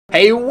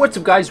Hey, what's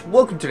up guys,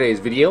 welcome to today's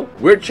video.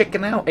 We're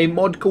checking out a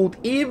mod called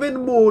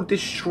Even More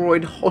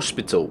Destroyed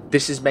Hospital.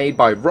 This is made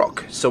by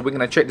Rock, so we're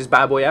gonna check this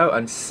bad boy out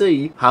and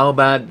see how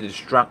bad the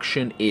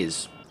destruction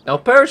is. Now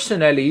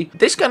personally,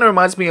 this kind of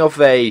reminds me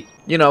of a,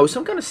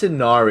 some kind of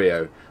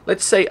scenario.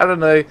 Let's say, I don't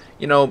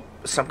know,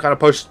 some kind of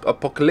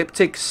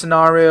post-apocalyptic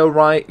scenario,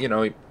 right?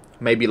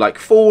 Maybe like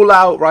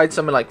Fallout, right?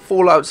 Something like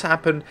Fallout's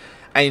happened.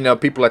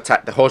 And, people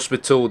attack the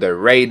hospital, they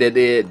raided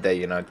it,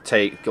 they,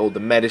 take all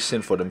the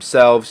medicine for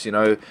themselves,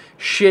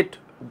 shit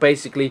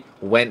basically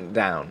went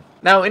down.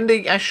 Now, in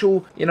the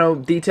actual,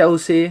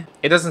 details here,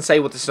 it doesn't say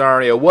what the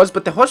scenario was,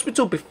 but the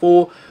hospital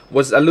before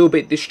was a little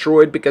bit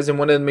destroyed because in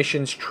one of the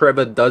missions,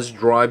 Trevor does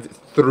drive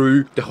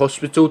through the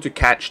hospital to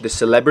catch the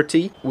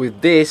celebrity.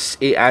 With this,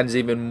 it adds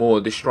even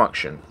more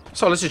destruction.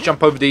 So let's just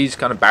jump over these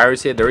kind of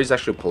barriers here. There is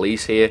actually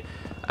police here.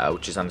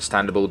 Which is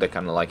understandable. They're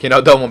kind of like,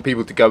 don't want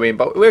people to go in,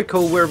 but we're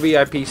cool, we're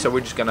VIP, so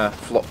we're just gonna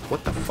flop.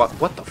 What the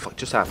fuck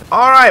just happened?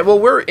 Alright, well,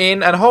 we're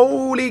in, and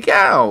holy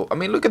cow, I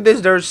mean, look at this,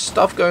 there's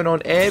stuff going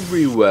on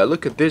everywhere.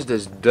 Look at this,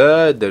 there's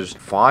dirt, there's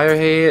fire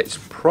here, it's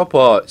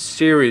proper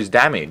serious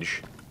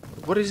damage.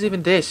 What is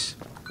even this?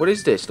 What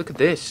is this? Look at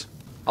this.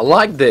 I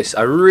like this.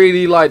 I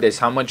really like this.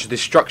 How much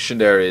destruction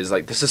there is.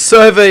 Like, there's a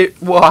survey.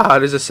 Wow,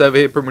 there's a survey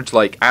here pretty much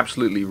like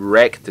absolutely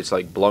wrecked. It's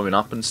like blowing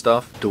up and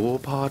stuff. Door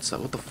parts. Like,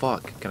 what the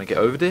fuck? Can I get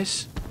over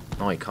this?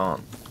 No, I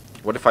can't.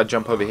 What if I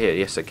jump over here?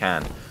 Yes, I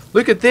can.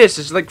 Look at this.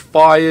 It's like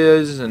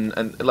fires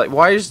and like,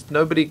 why is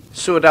nobody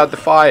sorted out the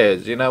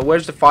fires?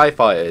 Where's the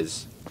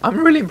firefighters?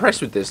 I'm really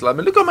impressed with this. Like, I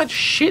mean, look how much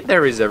shit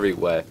there is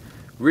everywhere.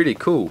 Really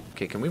cool.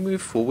 Okay, can we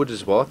move forward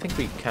as well? I think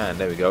we can.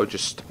 There we go.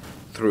 Just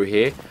through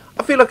here.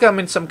 I feel like I'm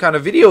in some kind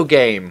of video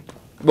game.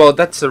 Well,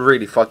 that's a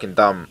really fucking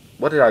dumb...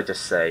 What did I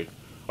just say?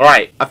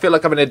 Alright, I feel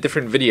like I'm in a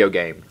different video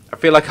game. I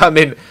feel like I'm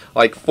in,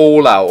 like,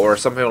 Fallout or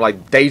something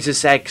like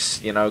Deus Ex,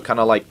 kind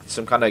of like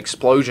some kind of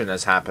explosion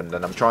has happened.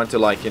 And I'm trying to,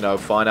 like,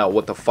 find out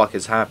what the fuck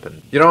has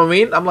happened. You know what I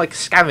mean? I'm, like,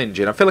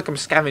 scavenging. I feel like I'm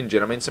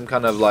scavenging. I'm in some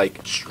kind of,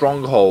 like,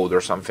 stronghold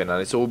or something.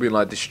 And it's all been,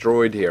 like,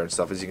 destroyed here and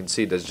stuff. As you can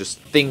see, there's just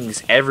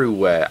things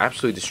everywhere.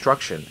 Absolute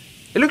destruction.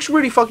 It looks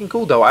really fucking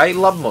cool though. I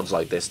love mods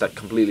like this that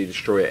completely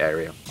destroy an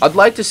area. I'd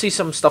like to see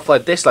some stuff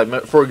like this, like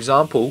for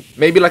example,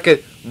 maybe like a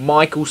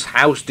Michael's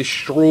house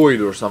destroyed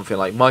or something.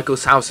 Like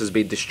Michael's house has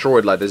been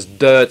destroyed, like there's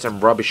dirt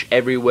and rubbish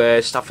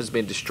everywhere, stuff has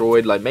been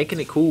destroyed, like making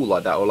it cool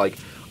like that. Or like,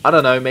 I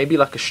don't know, maybe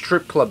like a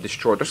strip club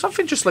destroyed or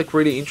something just like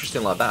really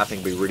interesting like that. I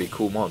think would be a really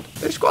cool mod.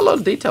 There's got a lot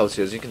of details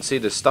here. As you can see,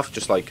 there's stuff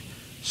just like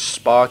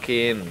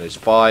sparking and there's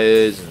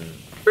fires and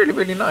really,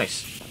 really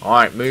nice.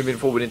 Alright, moving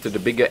forward into the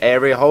bigger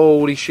area.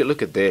 Holy shit,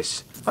 look at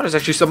this. Oh, there's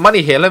actually some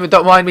money here.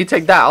 Don't mind me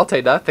take that. I'll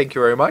take that. Thank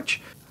you very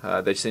much.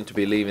 They seem to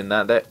be leaving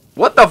that there.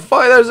 What the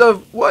fuck?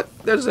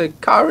 There's a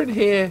car in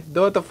here.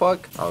 What the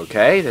fuck?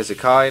 Okay, there's a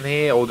car in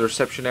here. All the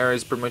reception area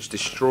is pretty much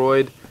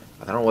destroyed.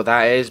 I don't know what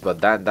that is,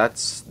 but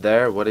that's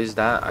there. What is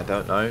that? I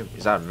don't know.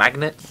 Is that a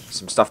magnet?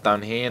 Some stuff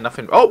down here.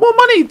 Nothing. Oh, more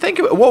money. Thank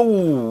you. Whoa,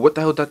 what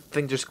the hell? That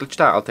thing just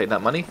glitched out. I'll take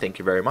that money. Thank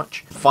you very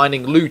much.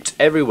 Finding loot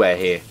everywhere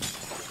here.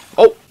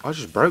 Oh, I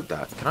just broke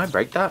that. Can I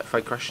break that if I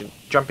crash and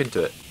jump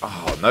into it?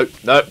 Oh,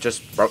 nope,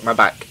 just broke my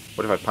back.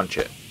 What if I punch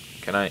it?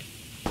 Can I?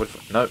 What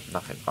if, no,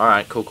 nothing.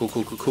 Alright, cool.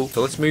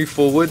 So let's move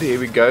forward. Here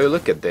we go.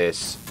 Look at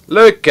this.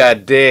 Look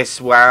at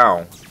this.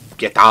 Wow.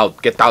 Get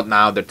out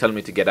now. They're telling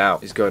me to get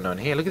out. What's going on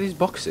here? Look at these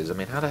boxes. I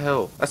mean, how the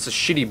hell? That's a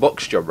shitty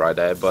box job right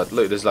there. But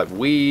look, there's like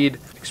weed,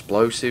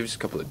 explosives, a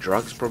couple of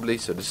drugs probably.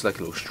 So this is like a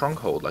little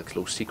stronghold, like a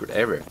little secret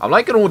area. I'm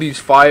liking all these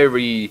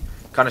fiery...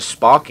 kind of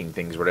sparking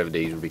things, whatever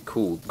these would be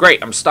cool.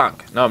 Great, I'm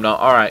stuck. No, I'm not.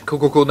 Alright,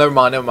 cool. Never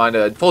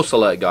mind. False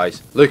alert,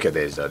 guys. Look at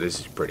this, though. This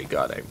is pretty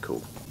goddamn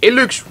cool. It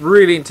looks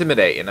really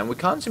intimidating, and we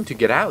can't seem to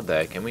get out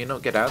there. Can we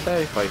not get out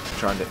there if I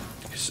try to...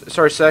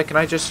 Sorry, sir. Can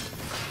I just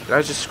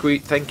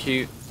squeeze? Thank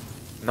you.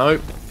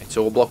 Nope. It's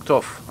all blocked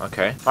off.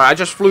 Okay. Alright, I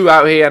just flew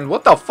out here, and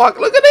what the fuck?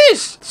 Look at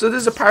this! So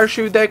there's a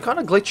parachute there, kind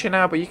of glitching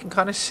out, but you can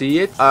kind of see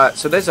it.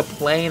 So there's a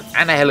plane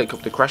and a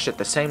helicopter crash at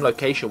the same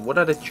location. What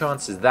are the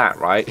chances of that,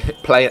 right?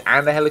 Plane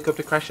and a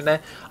helicopter crashing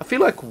there? I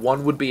feel like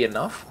one would be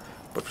enough,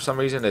 but for some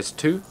reason there's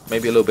two.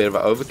 Maybe a little bit of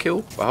an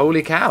overkill. But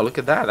holy cow, look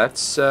at that.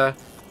 That's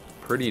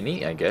pretty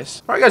neat, I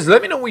guess. Alright guys,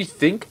 let me know what you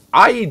think.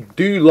 I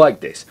do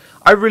like this.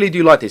 I really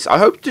do like this. I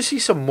hope to see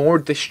some more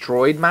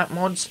destroyed map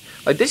mods.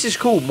 Like, this is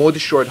cool. More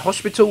destroyed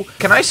hospital.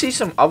 Can I see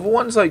some other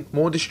ones, like,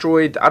 more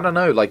destroyed, I don't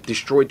know, like,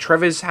 destroyed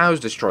Trevor's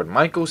house, destroyed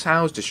Michael's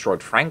house,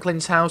 destroyed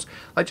Franklin's house.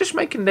 Like, just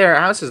making their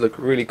houses look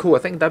really cool. I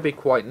think that'd be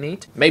quite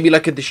neat. Maybe,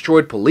 like, a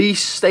destroyed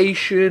police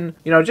station.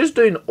 Just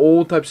doing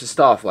all types of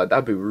stuff. Like,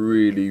 that'd be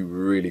really,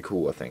 really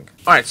cool, I think.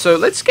 Alright, so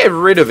let's get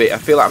rid of it. I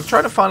feel like I'm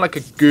trying to find, like,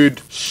 a good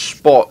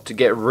spot to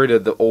get rid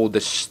of all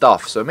this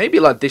stuff. So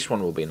maybe, like, this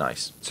one will be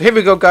nice. So here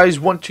we go, guys.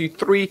 1, 2,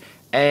 3,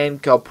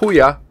 and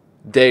Kapuya,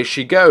 there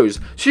she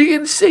goes. So you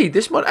can see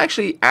this mod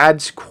actually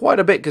adds quite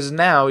a bit, because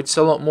now it's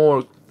a lot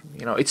more,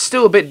 it's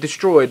still a bit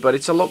destroyed, but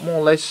it's a lot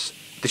more less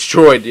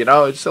destroyed,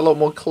 it's a lot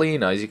more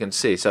cleaner, as you can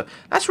see. So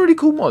that's a really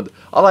cool mod.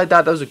 I like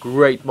that. That was a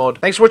great mod.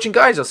 Thanks for watching,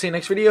 guys. I'll see you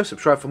next video.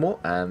 Subscribe for more,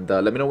 and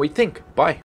let me know what you think. Bye.